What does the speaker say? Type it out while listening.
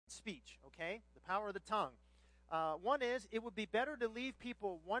speech, okay? The power of the tongue. One is, it would be better to leave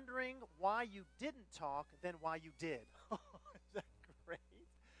people wondering why you didn't talk than why you did. Is that great?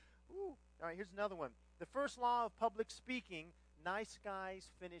 Ooh. All right, here's another one. The first law of public speaking, nice guys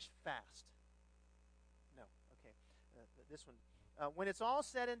finish fast. No, okay. This one. When it's all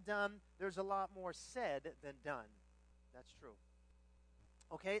said and done, there's a lot more said than done. That's true.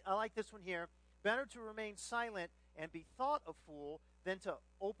 Okay, I like this one here. Better to remain silent and be thought a fool than to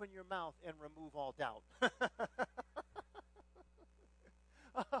open your mouth and remove all doubt.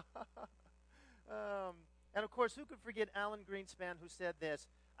 And of course, who could forget Alan Greenspan, who said this: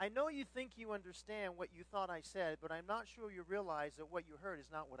 I know you think you understand what you thought I said, but I'm not sure you realize that what you heard is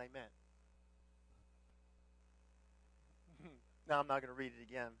not what I meant. Now I'm not going to read it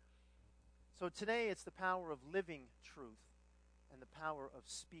again. So today it's the power of living truth and the power of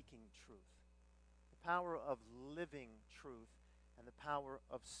speaking truth. The power of living truth and the power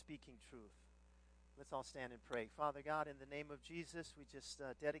of speaking truth. Let's all stand and pray. Father God, in the name of Jesus, we just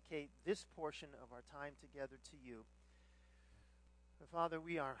dedicate this portion of our time together to you. Father,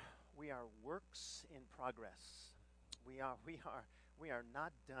 we are works in progress. We are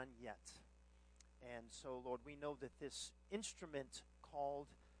not done yet. And so, Lord, we know that this instrument called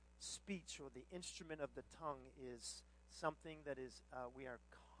speech, or the instrument of the tongue, is something that is we are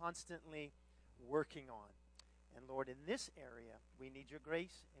constantly working on. And Lord, in this area, we need your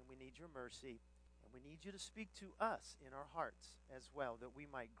grace and we need your mercy, and we need you to speak to us in our hearts as well, that we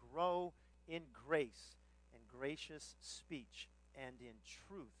might grow in grace and gracious speech and in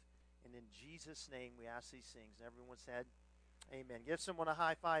truth. And in Jesus' name we ask these things. And everyone said, amen. Give someone a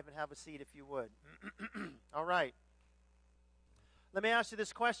high five and have a seat if you would. All right. Let me ask you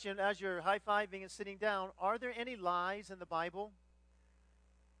this question as you're high-fiving and sitting down. Are there any lies in the Bible?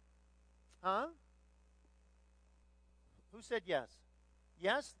 Huh? Who said yes?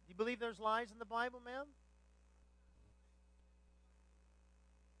 Yes? You believe there's lies in the Bible, ma'am?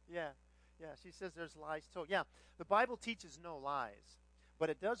 Yeah. Yeah, she says there's lies told. Yeah, the Bible teaches no lies, but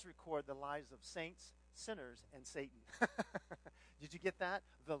it does record the lies of saints, sinners, and Satan. Did you get that?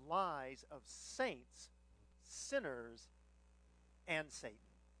 The lies of saints, sinners, and Satan.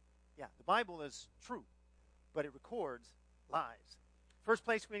 Yeah, the Bible is true, but it records lies. First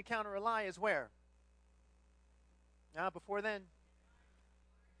place we encounter a lie is where? Before then,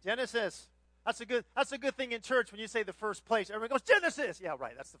 Genesis. That's a good thing in church when you say the first place. Everyone goes, Genesis! Yeah,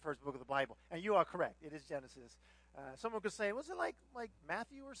 right, that's the first book of the Bible. And you are correct. It is Genesis. Someone could say, was it like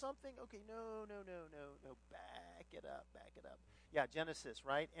Matthew or something? Okay, no. Back it up. Yeah, Genesis,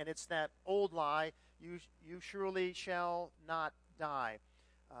 right? And it's that old lie, you surely shall not die.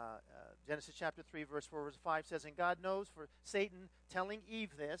 Genesis chapter 3, verse 4, verse 5 says, and God knows, for Satan telling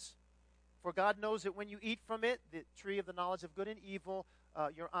Eve this, for God knows that when you eat from it, the tree of the knowledge of good and evil,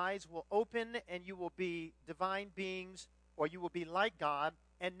 your eyes will open and you will be divine beings, or you will be like God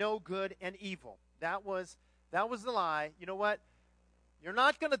and know good and evil. That was the lie. You know what? You're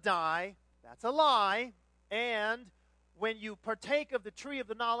not going to die. That's a lie. And when you partake of the tree of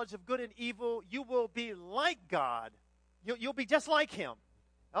the knowledge of good and evil, you will be like God. You'll be just like him.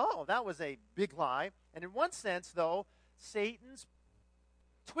 Oh, that was a big lie. And in one sense, though, Satan's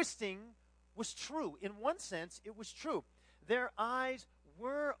twisting was true. In one sense, it was true. Their eyes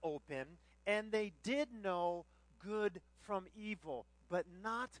were open, and they did know good from evil, but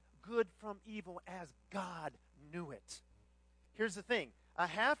not good from evil as God knew it. Here's the thing. A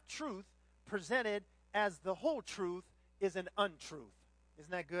half-truth presented as the whole truth is an untruth.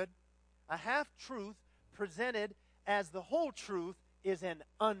 Isn't that good? A half-truth presented as the whole truth is an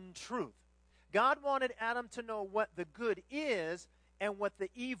untruth. God wanted Adam to know what the good is and what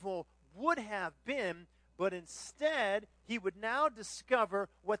the evil would have been, but instead, he would now discover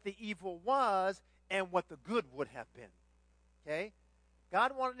what the evil was and what the good would have been. Okay?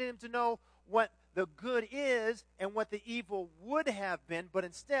 God wanted him to know what the good is and what the evil would have been, but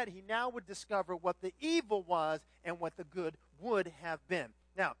instead, he now would discover what the evil was and what the good would have been.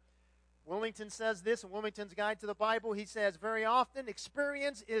 Now, Willmington says this in Willmington's Guide to the Bible. He says, very often,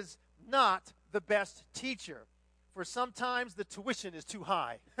 experience is not the best teacher, for sometimes the tuition is too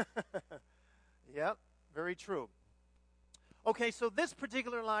high. Yep, very true. Okay, so this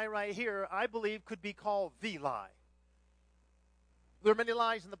particular lie right here, I believe, could be called the lie. There are many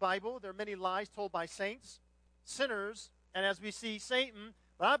lies in the Bible. There are many lies told by saints, sinners, and as we see, Satan.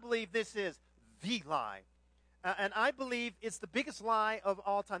 But I believe this is the lie. And I believe it's the biggest lie of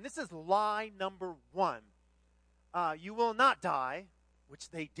all time. This is lie number one. You will not die, which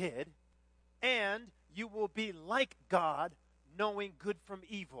they did, and you will be like God, knowing good from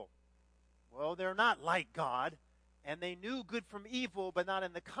evil. Well, they're not like God. And they knew good from evil, but not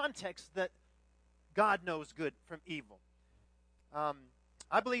in the context that God knows good from evil.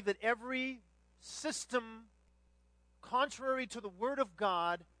 I believe that every system contrary to the Word of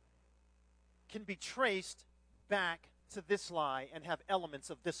God can be traced back to this lie and have elements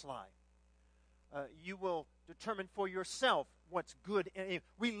of this lie. You will determine for yourself what's good.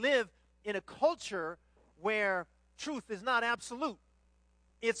 We live in a culture where truth is not absolute.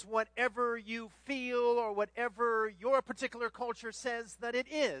 It's whatever you feel or whatever your particular culture says that it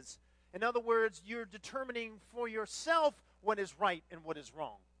is. In other words, you're determining for yourself what is right and what is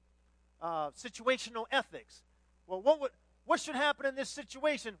wrong. Situational ethics. Well, what should happen in this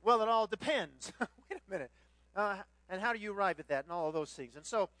situation? Well, it all depends. Wait a minute. And how do you arrive at that and all of those things? And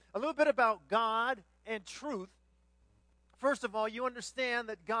so a little bit about God and truth. First of all, you understand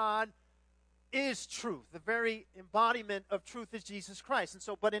that God is truth. The very embodiment of truth is Jesus Christ. And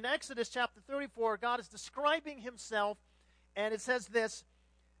so, but in Exodus chapter 34, God is describing himself, and it says this: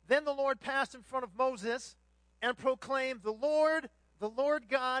 Then the Lord passed in front of Moses and proclaimed, the Lord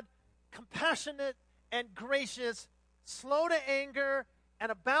God, compassionate and gracious, slow to anger,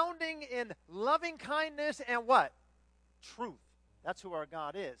 and abounding in loving kindness and what? Truth. That's who our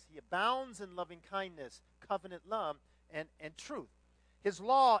God is. He abounds in loving kindness, covenant love, and truth. His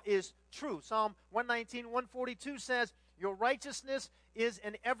law is true. Psalm 119, 142 says, your righteousness is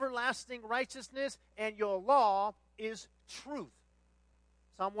an everlasting righteousness, and your law is truth.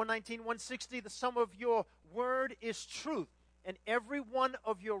 Psalm 119, 160, the sum of your word is truth, and every one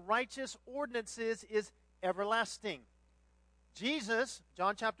of your righteous ordinances is everlasting. Jesus,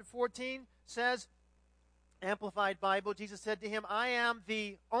 John chapter 14, says, Amplified Bible, Jesus said to him, I am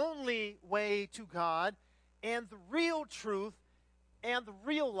the only way to God and the real truth and the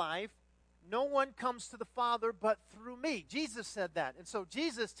real life. No one comes to the Father but through me. Jesus said that. And so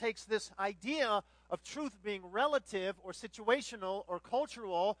Jesus takes this idea of truth being relative or situational or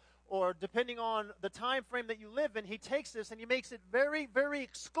cultural or depending on the time frame that you live in, he takes this and he makes it very, very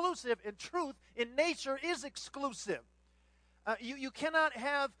exclusive. And truth in nature is exclusive. You cannot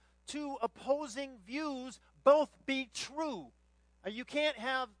have two opposing views both be true. You can't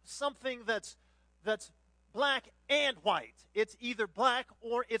have something that's black and white. It's either black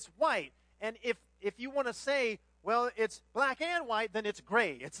or it's white. And if you want to say, well, it's black and white, then it's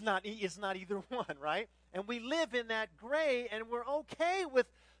gray. It's not either one, right? And we live in that gray, and we're okay with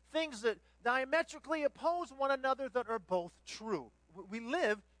things that diametrically oppose one another that are both true. We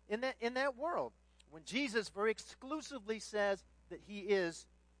live in that world. When Jesus very exclusively says that he is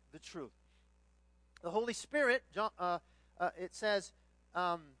the truth. The Holy Spirit, it says,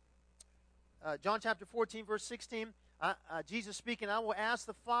 John chapter 14, verse 16, Jesus speaking, I will ask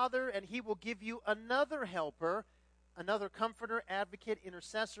the Father, and he will give you another helper, another comforter, advocate,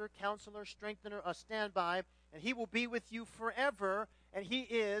 intercessor, counselor, strengthener, a standby, and he will be with you forever, and he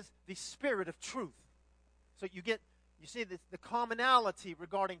is the Spirit of truth. So you see the commonality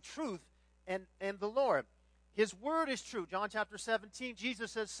regarding truth and the Lord. His word is true. John chapter 17,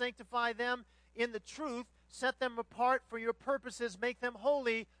 Jesus says, sanctify them in the truth, set them apart for your purposes, make them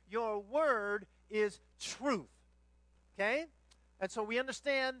holy. Your word is truth. Okay? And so we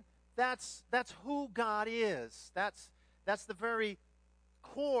understand that's who God is. That's the very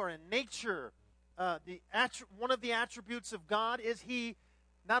core and nature. One of the attributes of God is he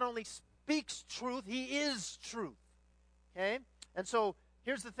not only speaks truth, he is truth. Okay? And so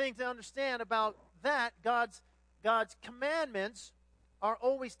here's the thing to understand about that. God's commandments are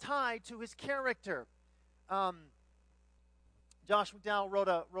always tied to his character. Josh McDowell wrote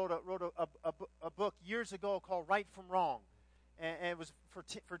a book years ago called Right from Wrong, and it was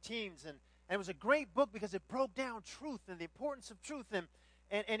for teens, and it was a great book because it broke down truth and the importance of truth,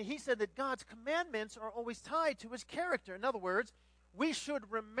 and he said that God's commandments are always tied to his character. In other words, we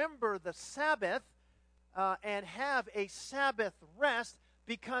should remember the Sabbath and have a Sabbath rest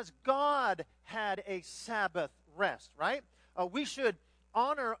because God had a Sabbath rest, right? We should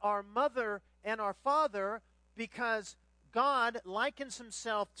honor our mother and our father because God likens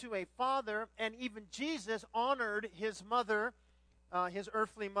himself to a father, and even Jesus honored his mother, his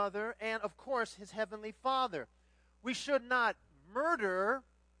earthly mother, and of course his heavenly Father. We should not murder,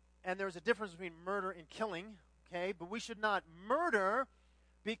 and there's a difference between murder and killing, okay? But we should not murder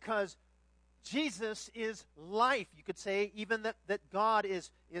because Jesus is life. You could say even that God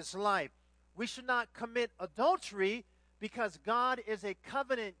is life. We should not commit adultery because God is a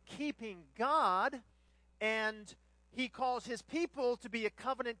covenant-keeping God, and he calls his people to be a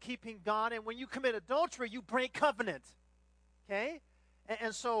covenant-keeping God, and when you commit adultery, you break covenant. Okay?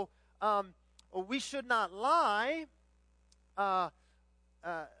 And so we should not lie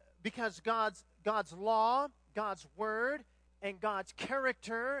because God's law, God's Word and God's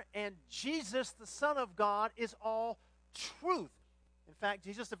character and Jesus, the Son of God, is all truth. In fact,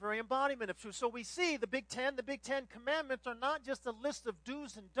 Jesus is the very embodiment of truth. So we see the Big Ten Commandments are not just a list of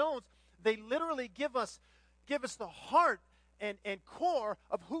do's and don'ts. They literally give us the heart and core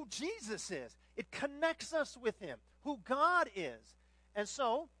of who Jesus is. It connects us with him, who God is. And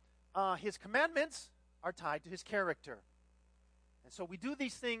so his commandments are tied to his character. And so we do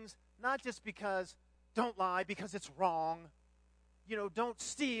these things not just because don't lie because it's wrong. Don't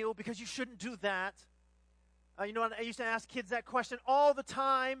steal because you shouldn't do that. I used to ask kids that question all the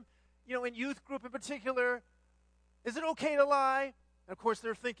time, in youth group in particular. Is it okay to lie? And of course,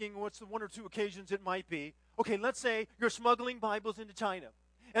 they're thinking, what's the one or two occasions it might be? Okay, let's say you're smuggling Bibles into China.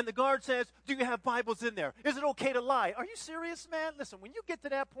 And the guard says, do you have Bibles in there? Is it okay to lie? Are you serious, man? Listen, when you get to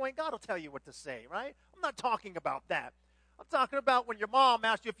that point, God will tell you what to say, right? I'm not talking about that. I'm talking about when your mom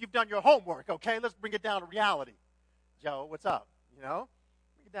asks you if you've done your homework, okay? Let's bring it down to reality. Joe, what's up? Bring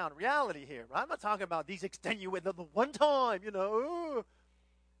it down to reality here, right? I'm not talking about these extenuate, the one time, when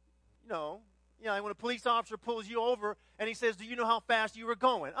a police officer pulls you over and he says, do you know how fast you were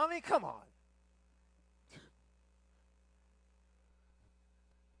going? I mean, come on.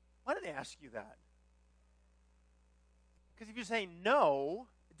 Why did they ask you that? Because if you say no,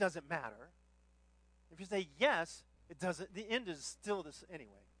 it doesn't matter. If you say yes, it doesn't. The end is still this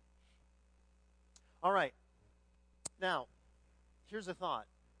anyway. All right. Now, here's a thought.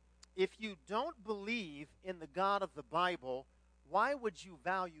 If you don't believe in the God of the Bible, why would you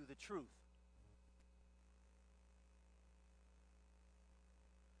value the truth?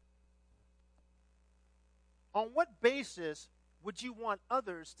 On what basis would you want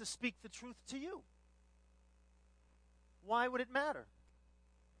others to speak the truth to you? Why would it matter?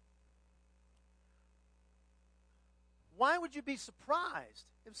 Why would you be surprised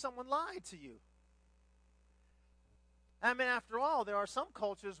if someone lied to you? I mean, after all, there are some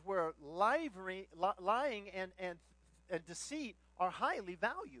cultures where lying and deceit are highly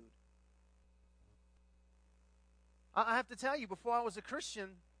valued. I have to tell you, before I was a Christian,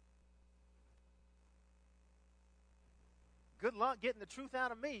 good luck getting the truth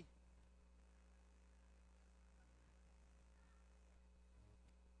out of me.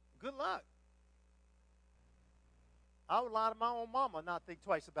 Good luck. I would lie to my own mama and not think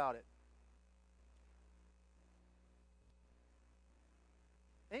twice about it.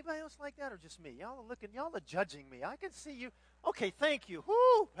 Anybody else like that or just me? Y'all are judging me. I can see you. Okay, thank you.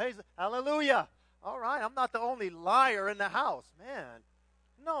 Whoo! Hallelujah. All right, I'm not the only liar in the house, man.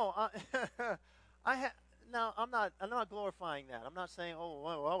 No, Now, I'm not glorifying that. I'm not saying, oh,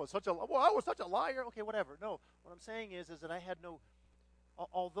 well, I was such a liar. Okay, whatever. No, what I'm saying is that I had no,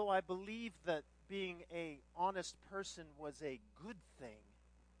 although I believe that being a honest person was a good thing,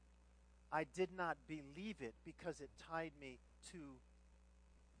 I did not believe it because it tied me to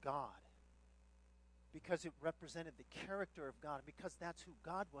God. Because it represented the character of God. Because that's who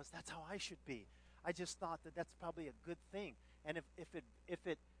God was, that's how I should be. I just thought that that's probably a good thing. And if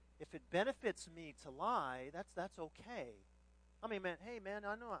it benefits me to lie, that's okay. I mean, man, hey, man,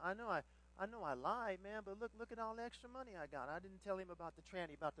 I know I lied, man, but look at all the extra money I got. I didn't tell him about the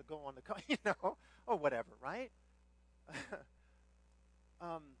tranny about to go on the car, or whatever, right?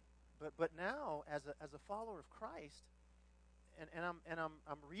 But now, as a follower of Christ, and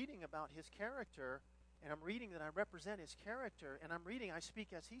I'm reading about his character, and I'm reading that I represent his character, and I'm reading I speak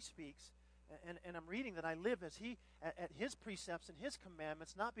as he speaks. And I'm reading that I live as at his precepts and his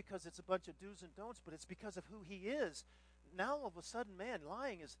commandments, not because it's a bunch of do's and don'ts, but it's because of who he is. Now all of a sudden, man,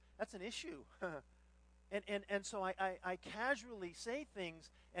 lying that's an issue. and so I casually say things,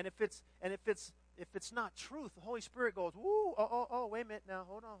 and if it's not truth, the Holy Spirit goes, ooh, oh, wait a minute now,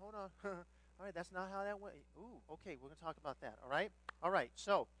 hold on. All right, that's not how that went. Ooh, okay, we're going to talk about that, all right? All right,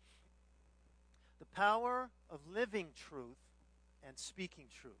 so the power of living truth and speaking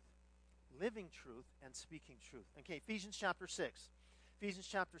truth. Living truth and speaking truth. Okay, Ephesians chapter 6. Ephesians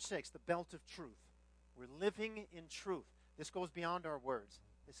chapter 6, the belt of truth. We're living in truth. This goes beyond our words.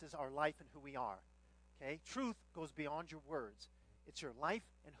 This is our life and who we are. Okay? Truth goes beyond your words. It's your life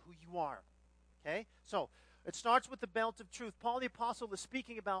and who you are. Okay? So, it starts with the belt of truth. Paul the Apostle is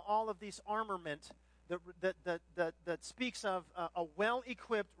speaking about all of these armament that speaks of a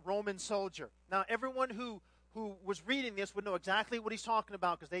well-equipped Roman soldier. Now, everyone who was reading this would know exactly what he's talking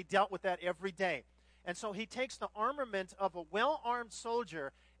about because they dealt with that every day. And so he takes the armament of a well-armed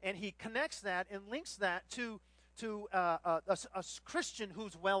soldier and he connects that and links that to a Christian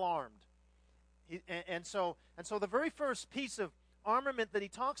who's well-armed. And so the very first piece of armament that he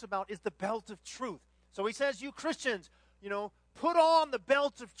talks about is the belt of truth. So he says, you Christians, put on the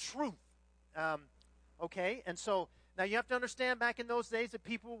belt of truth. Okay? And so now you have to understand back in those days that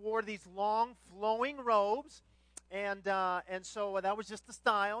people wore these long flowing robes. And so that was just the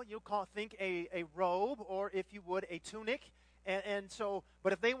style. Think a robe, or if you would, a tunic. And so,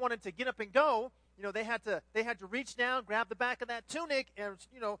 but if they wanted to get up and go, they had to reach down, grab the back of that tunic, and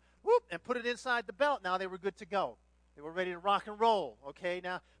whoop, and put it inside the belt. Now they were good to go. They were ready to rock and roll. Okay,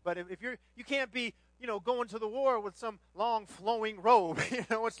 now, but if you can't be going to the war with some long flowing robe.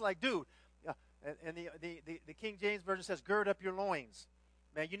 It's like, dude. And the King James Version says, "Gird up your loins."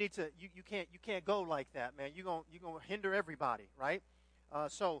 Man, you need to. You can't go like that, man. You're gonna hinder everybody, right?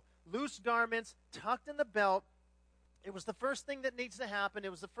 So loose garments tucked in the belt. It was the first thing that needs to happen. It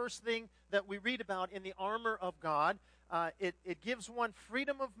was the first thing that we read about in the armor of God. It gives one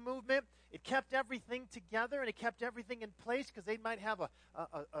freedom of movement. It kept everything together, and it kept everything in place, because they might have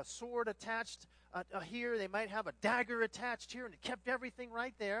a sword attached here. They might have a dagger attached here, and it kept everything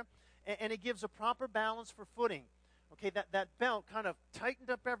right there. And it gives a proper balance for footing. Okay, that belt kind of tightened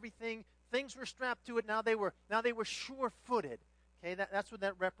up everything. Things were strapped to it. Now they were sure-footed. Okay, that's what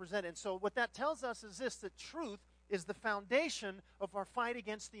that represented. And so what that tells us is this: that truth is the foundation of our fight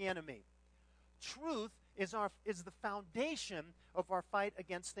against the enemy. Truth is the foundation of our fight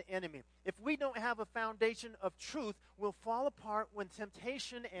against the enemy. If we don't have a foundation of truth, we'll fall apart when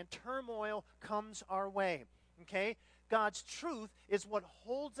temptation and turmoil comes our way. Okay? God's truth is what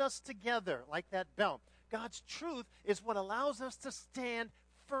holds us together, like that belt. God's truth is what allows us to stand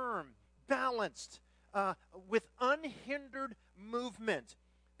firm, balanced, with unhindered movement.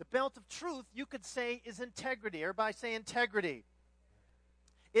 The belt of truth, you could say, is integrity. Everybody say integrity.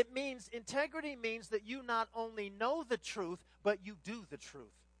 Integrity means that you not only know the truth, but you do the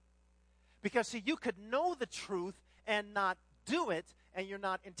truth. Because, see, you could know the truth and not do it, and you're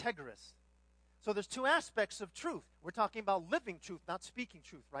not integrous. So there's two aspects of truth. We're talking about living truth, not speaking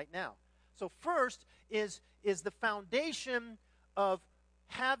truth right now. So first is the foundation of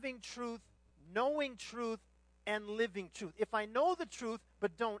having truth, knowing truth, and living truth. If I know the truth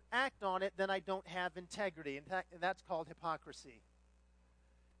but don't act on it, then I don't have integrity. In fact, that's called hypocrisy.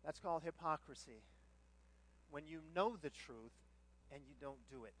 That's called hypocrisy. When you know the truth and you don't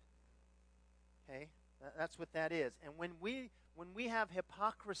do it. Okay? That's what that is. And when we have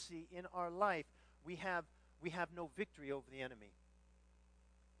hypocrisy in our life, we have no victory over the enemy.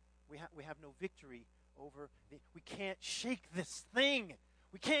 We have no victory over we can't shake this thing.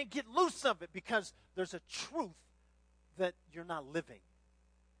 We can't get loose of it because there's a truth that you're not living.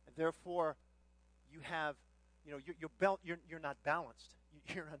 And therefore, you have, your belt, you're not balanced.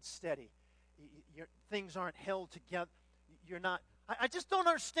 You're unsteady. Things aren't held together. You're not, I just don't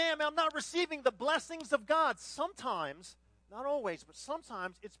understand, man. I'm not receiving the blessings of God. Sometimes, not always, but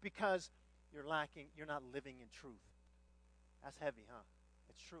sometimes it's because you're not living in truth. That's heavy, huh?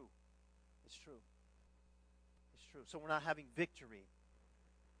 It's true. It's true. It's true. So we're not having victory.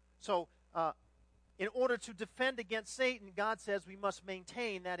 So, in order to defend against Satan, God says we must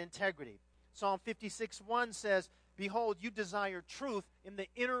maintain that integrity. Psalm 56:1 says, "Behold, you desire truth in the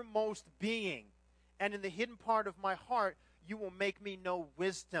innermost being, and in the hidden part of my heart you will make me know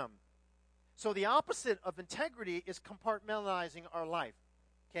wisdom." So the opposite of integrity is compartmentalizing our life.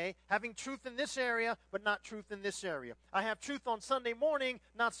 Okay? Having truth in this area, but not truth in this area. I have truth on Sunday morning,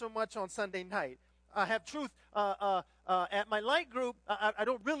 not so much on Sunday night. I have truth at my light group. I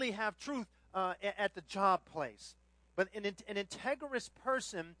don't really have truth at the job place. But an integrous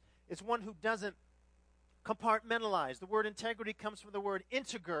person is one who doesn't compartmentalize. The word integrity comes from the word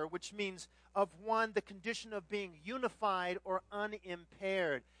integer, which means of one, the condition of being unified or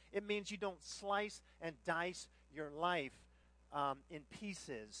unimpaired. It means you don't slice and dice your life in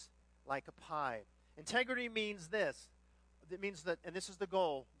pieces like a pie. Integrity means this. It means that, and this is the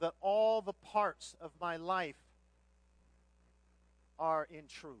goal, that all the parts of my life are in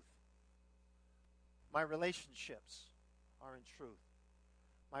truth. My relationships are in truth.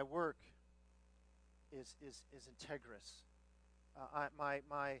 My work is integrous.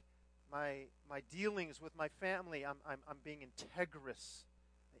 My dealings with my family, I'm being integrous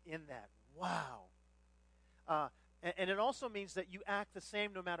in that. Wow. And it also means that you act the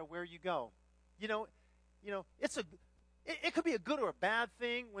same no matter where you go. It could be a good or a bad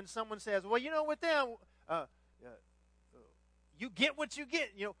thing when someone says, well, with them, you get what you get.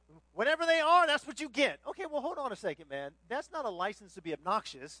 Whatever they are, that's what you get. Okay, well, hold on a second, man. That's not a license to be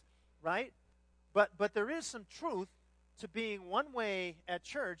obnoxious, right? But there is some truth to being one way at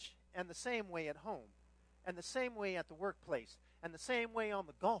church and the same way at home, and the same way at the workplace, and the same way on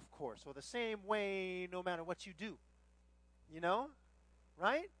the golf course, or the same way no matter what you do.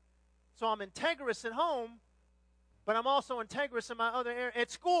 Right? So I'm integrous at home, but I'm also integrous in my other area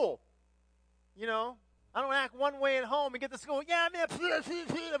at school. I don't act one way at home and get to school. Yeah, man,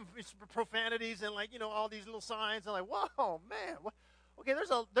 profanities and all these little signs. I'm like, whoa, man. Okay,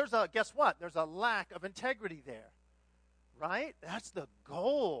 there's a guess what? There's a lack of integrity there, right? That's the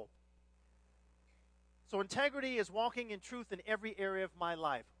goal. So integrity is walking in truth in every area of my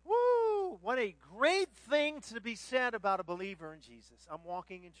life. Woo! What a great thing to be said about a believer in Jesus. I'm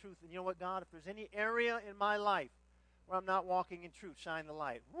walking in truth. And you know what, God? If there's any area in my life where I'm not walking in truth, shine the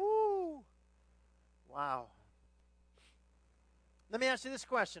light. Woo! Wow. Let me ask you this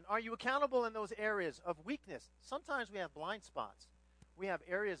question. Are you accountable in those areas of weakness? Sometimes we have blind spots. We have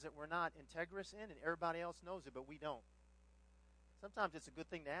areas that we're not integrous in, and everybody else knows it, but we don't. Sometimes it's a good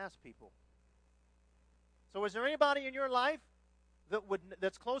thing to ask people. So is there anybody in your life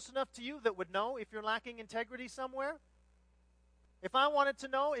that's close enough to you that would know if you're lacking integrity somewhere? If I wanted to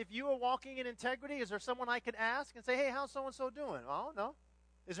know if you are walking in integrity, is there someone I could ask and say, hey, how's so-and-so doing? Oh, no.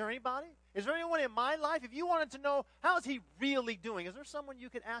 Is there anybody? Is there anyone in my life? If you wanted to know, how is he really doing? Is there someone you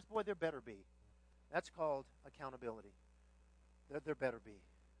could ask? Boy, there better be. That's called accountability. There better be.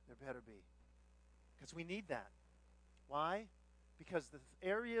 There better be. Because we need that. Why? Because the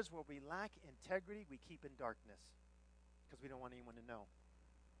areas where we lack integrity, we keep in darkness. Because we don't want anyone to know.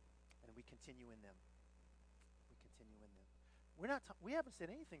 And we continue in them. We continue in them. We haven't said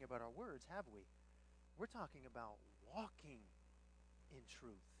anything about our words, have we? We're talking about walking in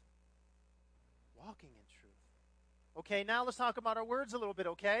truth. Walking in truth. Okay, now let's talk about our words a little bit,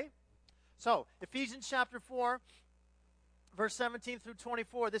 okay? So, Ephesians chapter 4, verse 17 through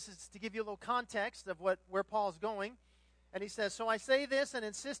 24. This is to give you a little context of where Paul's going. And he says, so I say this and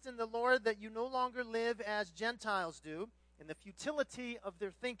insist in the Lord that you no longer live as Gentiles do, in the futility of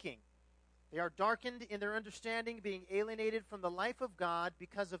their thinking. They are darkened in their understanding, being alienated from the life of God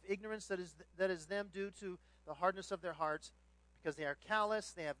because of ignorance that is them due to the hardness of their hearts. Because they are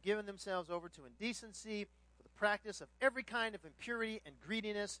callous, they have given themselves over to indecency, for the practice of every kind of impurity and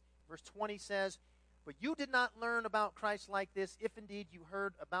greediness. Verse 20 says, but you did not learn about Christ like this, if indeed you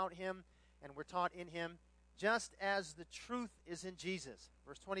heard about him and were taught in him, just as the truth is in Jesus.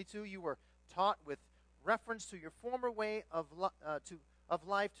 Verse 22, you were taught with reference to your former way of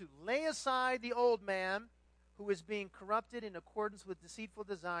life to lay aside the old man who is being corrupted in accordance with deceitful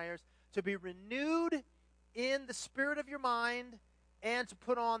desires, to be renewed in the spirit of your mind, and to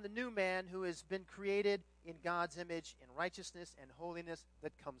put on the new man who has been created in God's image in righteousness and holiness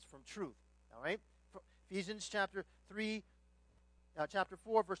that comes from truth. All right? Ephesians chapter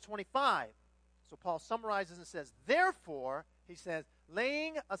 4, verse 25. So Paul summarizes and says, therefore, he says,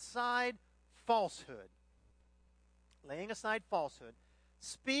 laying aside falsehood,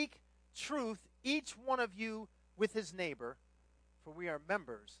 speak truth, each one of you with his neighbor, for we are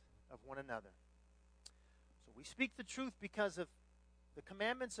members of one another. So we speak the truth because of the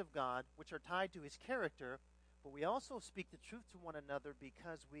commandments of God, which are tied to his character, but we also speak the truth to one another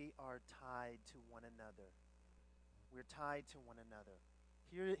because we are tied to one another. We're tied to one another.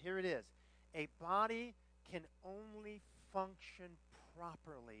 Here it is. A body can only function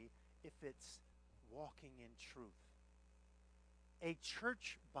properly if it's walking in truth. A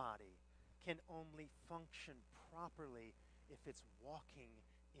church body can only function properly if it's walking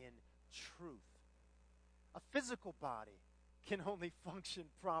in truth. A physical body can only function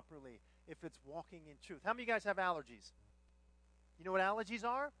properly if it's walking in truth. How many of you guys have allergies? You know what allergies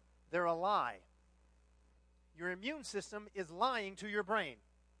are? They're a lie. Your immune system is lying to your brain.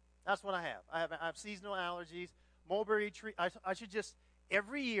 That's what I have. I have seasonal allergies. Mulberry tree. I should just,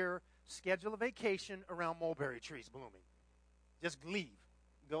 every year, schedule a vacation around mulberry trees blooming. Just leave.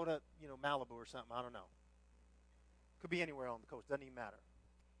 Go to, Malibu or something. I don't know. Could be anywhere on the coast. Doesn't even matter.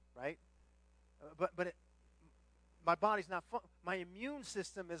 Right? My body's not my immune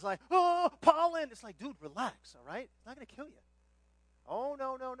system is like, oh, pollen. It's like, dude, relax, all right? It's not going to kill you. Oh,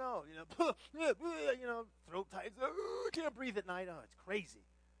 no. Throat tight. Can't breathe at night. Oh, it's crazy.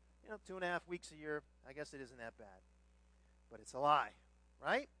 2.5 weeks a year, I guess it isn't that bad. But it's a lie,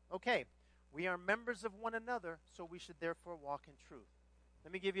 right? Okay, we are members of one another, so we should therefore walk in truth.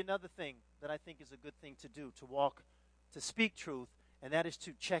 Let me give you another thing that I think is a good thing to do, to speak truth, and that is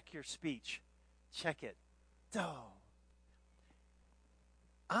to check your speech. Check it.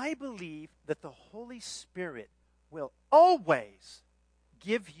 I believe that the Holy Spirit will always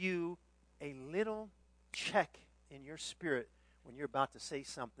give you a little check in your spirit when you're about to say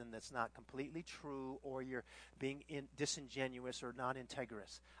something that's not completely true, or you're being disingenuous or not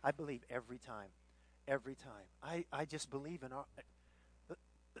integrous. I believe every time. I just believe in our.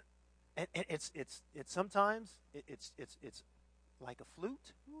 And it's sometimes it's like a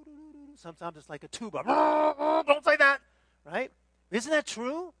flute. Sometimes it's like a tuba. Don't say that, right? Isn't that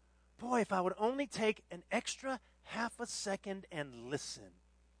true? boy, if I would only take an extra half a second and listen.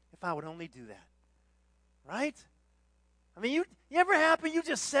 If I would only do that. Right? I mean, you ever happen, you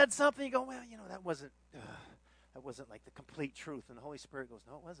just said something, you go, well, that wasn't like the complete truth. And the Holy Spirit goes,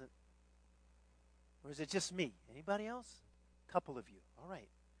 no, it wasn't. Or is it just me? Anybody else? A couple of you. All right.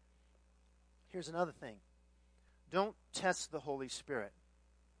 Here's another thing. Don't test the Holy Spirit.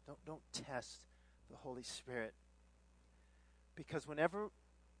 Don't test the Holy Spirit. Because whenever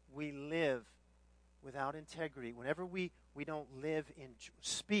we live without integrity, whenever we don't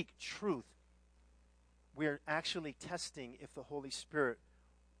speak truth, we're actually testing if the Holy Spirit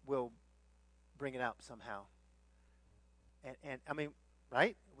will bring it out somehow. And I mean,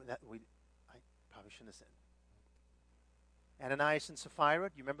 right? I probably shouldn't have said. Ananias and Sapphira,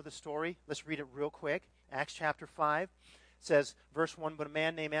 do you remember the story? Let's read it real quick. Acts chapter 5 says, verse 1, but a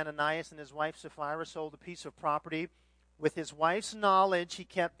man named Ananias and his wife Sapphira sold a piece of property. With his wife's knowledge, he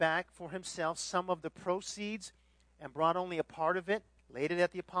kept back for himself some of the proceeds and brought only a part of it, laid it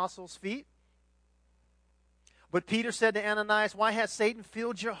at the apostles' feet. But Peter said to Ananias, why has Satan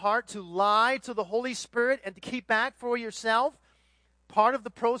filled your heart to lie to the Holy Spirit and to keep back for yourself part of the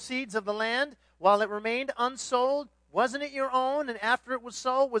proceeds of the land while it remained unsold? Wasn't it your own? And after it was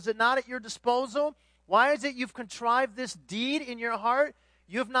sold, was it not at your disposal? Why is it you've contrived this deed in your heart?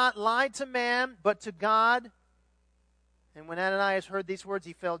 You have not lied to man, but to God. And when Ananias heard these words,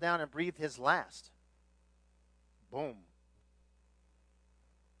 he fell down and breathed his last. Boom.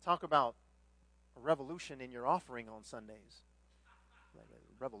 Talk about a revolution in your offering on Sundays. Like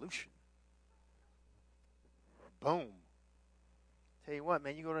a revolution. Boom. Tell you what,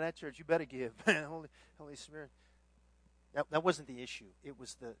 man, you go to that church, you better give. Holy Spirit. That wasn't the issue. It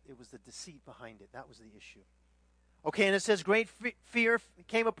was the deceit behind it. That was the issue. Okay, and it says, great fear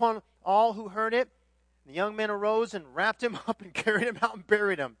came upon all who heard it. The young men arose and wrapped him up and carried him out and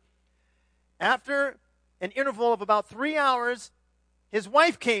buried him. After an interval of about 3 hours, his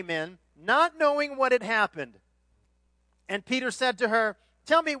wife came in, not knowing what had happened. And Peter said to her,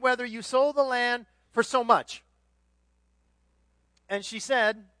 tell me whether you sold the land for so much. And she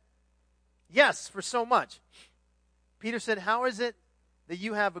said, yes, for so much. Peter said, how is it that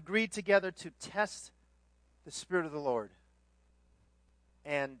you have agreed together to test the Spirit of the Lord?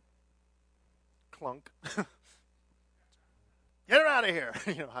 And clunk. Get her out of here.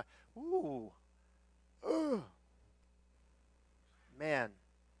 Ooh. Ugh. Man.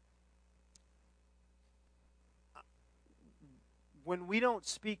 When we don't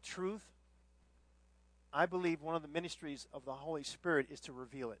speak truth, I believe one of the ministries of the Holy Spirit is to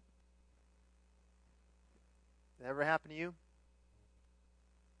reveal it. That ever happen to you?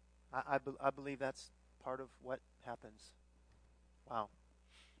 I believe that's part of what happens. Wow.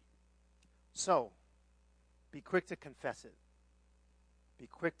 So, be quick to confess it. Be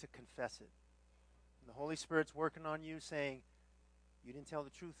quick to confess it. And the Holy Spirit's working on you saying, you didn't tell the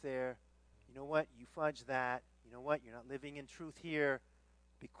truth there. You know what? You fudged that. You know what? You're not living in truth here.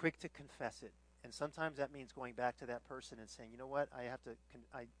 Be quick to confess it. And sometimes that means going back to that person and saying, you know what?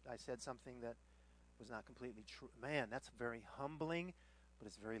 I said something that was not completely true. Man, that's very humbling, but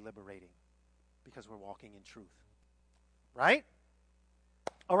it's very liberating because we're walking in truth. Right?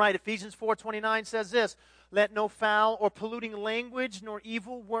 All right, Ephesians 4:29 says this, let no foul or polluting language, nor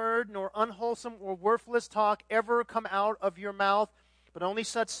evil word, nor unwholesome or worthless talk ever come out of your mouth, but only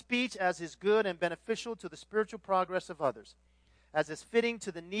such speech as is good and beneficial to the spiritual progress of others, as is fitting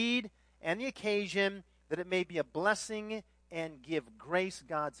to the need and the occasion, that it may be a blessing and give grace,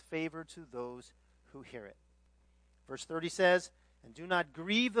 God's favor to those who hear it. Verse 30 says, and do not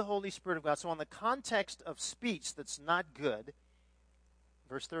grieve the Holy Spirit of God. So on the context of speech that's not good,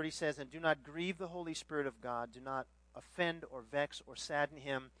 verse 30 says, and do not grieve the Holy Spirit of God. Do not offend or vex or sadden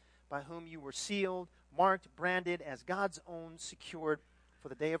him, by whom you were sealed, marked, branded as God's own, secured for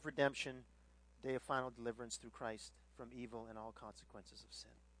the day of redemption, day of final deliverance through Christ from evil and all consequences of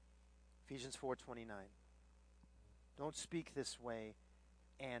sin. Ephesians 4:29. Don't speak this way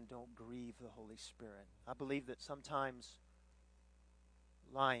and don't grieve the Holy Spirit. I believe that sometimes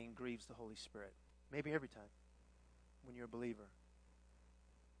lying grieves the Holy Spirit. Maybe every time when you're a believer.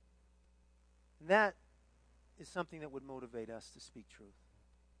 And that is something that would motivate us to speak truth.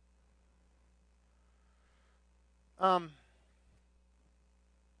 The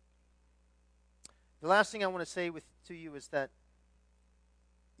last thing I want to say to you is that,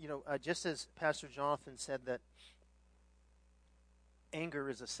 just as Pastor Jonathan said that anger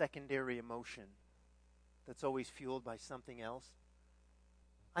is a secondary emotion that's always fueled by something else,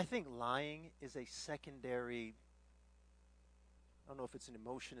 I think lying is a secondary, I don't know if it's an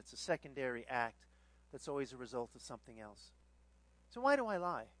emotion, it's a secondary act that's always a result of something else. So why do I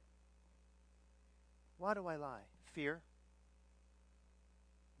lie? Why do I lie? Fear,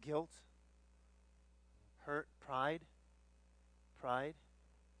 guilt, hurt, pride,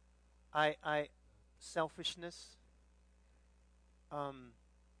 selfishness,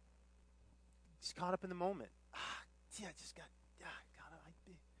 just caught up in the moment. Yeah, I just got,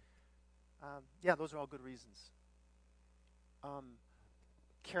 yeah, those are all good reasons.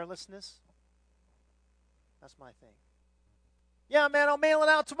 Carelessness, that's my thing. Yeah, man, I'll mail it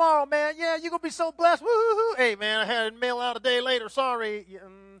out tomorrow, man. Yeah, you're going to be so blessed. Woo-hoo-hoo. Hey, man, I had it mail out a day later. Sorry.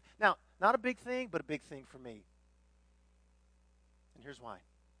 Now, not a big thing, but a big thing for me. And here's why.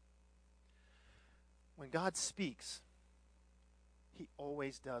 When God speaks, He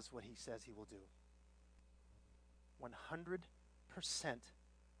always does what He says He will do. 100%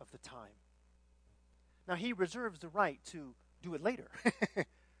 of the time. Now, He reserves the right to do it later.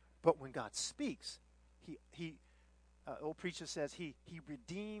 But when God speaks, He old preacher says he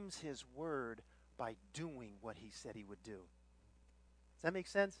redeems His word by doing what He said He would do. Does that make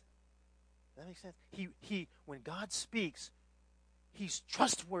sense? Does that make sense? He when God speaks, He's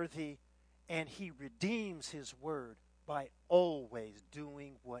trustworthy, and He redeems His word by always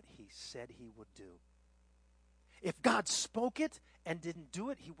doing what He said He would do. If God spoke it and didn't do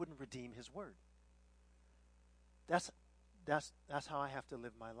it, He wouldn't redeem His word. That's how I have to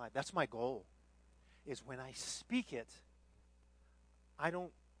live my life. That's my goal. Is when I speak it, I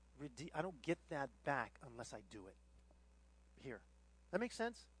don't get that back unless I do it. Here, that makes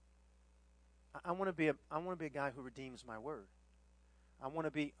sense. I want to be a guy who redeems my word. I want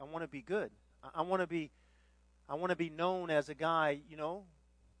to be good. I want to be known as a guy,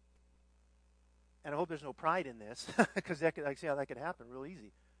 And I hope there's no pride in this, because I see how that could happen real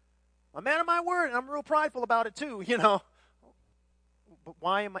easy. I'm a man of my word, and I'm real prideful about it too, But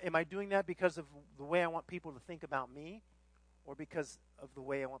why am I doing that? Because of the way I want people to think about me, or because of the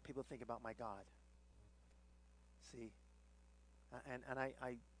way I want people to think about my God? See, and I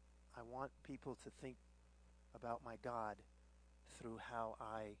want people to think about my God through how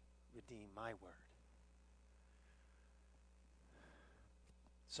I redeem my word.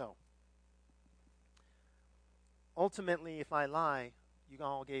 So, ultimately, if I lie, you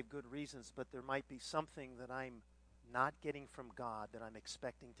all gave good reasons, but there might be something that I'm not getting from God that I'm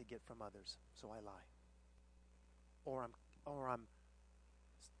expecting to get from others, so I lie. Or I'm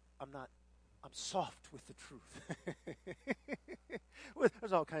soft with the truth.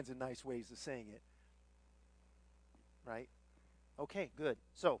 There's all kinds of nice ways of saying it. Right? Okay, good.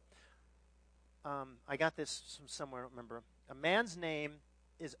 So, I got this from somewhere, I don't remember. A man's name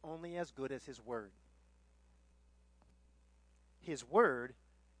is only as good as his word. His word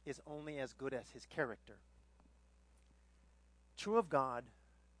is only as good as his character. True of God,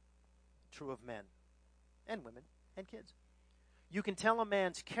 true of men, and women, and kids. You can tell a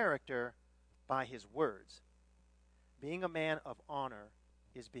man's character by his words. Being a man of honor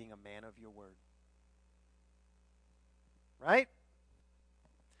is being a man of your word. Right?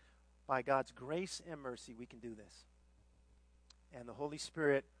 By God's grace and mercy, we can do this. And the Holy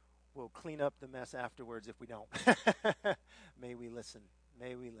Spirit will clean up the mess afterwards if we don't. May we listen.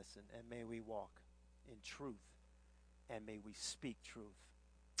 May we listen, and may we walk in truth. And may we speak truth.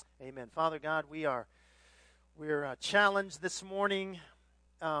 Amen. Father God, we're challenged this morning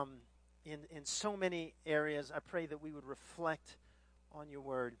in so many areas. I pray that we would reflect on your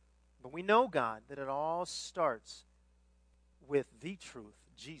word. But we know, God, that it all starts with the truth,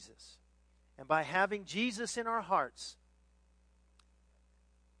 Jesus. And by having Jesus in our hearts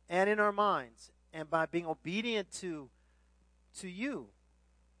and in our minds, and by being obedient to you,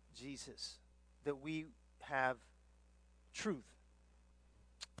 Jesus, that we have truth,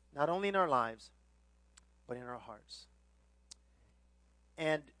 not only in our lives, but in our hearts.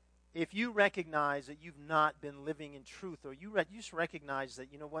 And if you recognize that you've not been living in truth, or you just recognize that,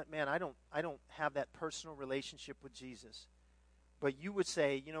 you know what, man, I don't have that personal relationship with Jesus, but you would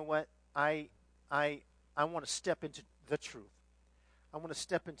say, you know what, I want to step into the truth. I want to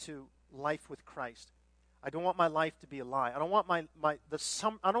step into life with Christ. I don't want my life to be a lie. I don't want I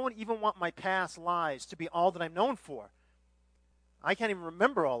don't even want my past lies to be all that I'm known for. I can't even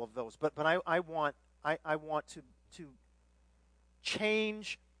remember all of those, but I want to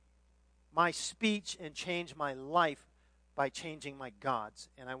change my speech and change my life by changing my gods.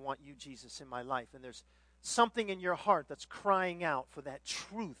 And I want you, Jesus, in my life. And there's something in your heart that's crying out for that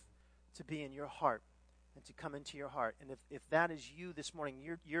truth to be in your heart and to come into your heart. And if that is you this morning,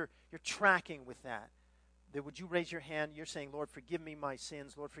 you're tracking with that, then would you raise your hand? You're saying, Lord, forgive me my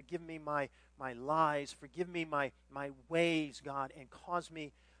sins. Lord, forgive me my lies. Forgive me my ways, God, and cause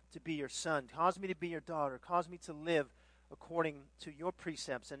me to be your son. Cause me to be your daughter. Cause me to live according to your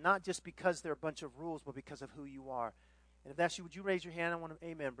precepts, and not just because they're a bunch of rules, but because of who you are. And if that's you, would you raise your hand? I want to,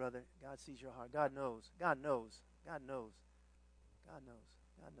 amen, brother. God sees your heart. God knows. God knows. God knows. God knows.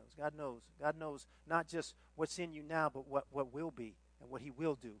 God knows. God knows. God knows not just what's in you now, but what will be and what he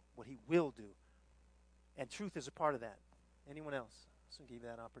will do. What he will do. And truth is a part of that. Anyone else? So give you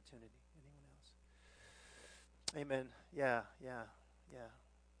that opportunity. Anyone else? Amen. Yeah.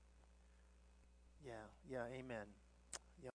 Amen.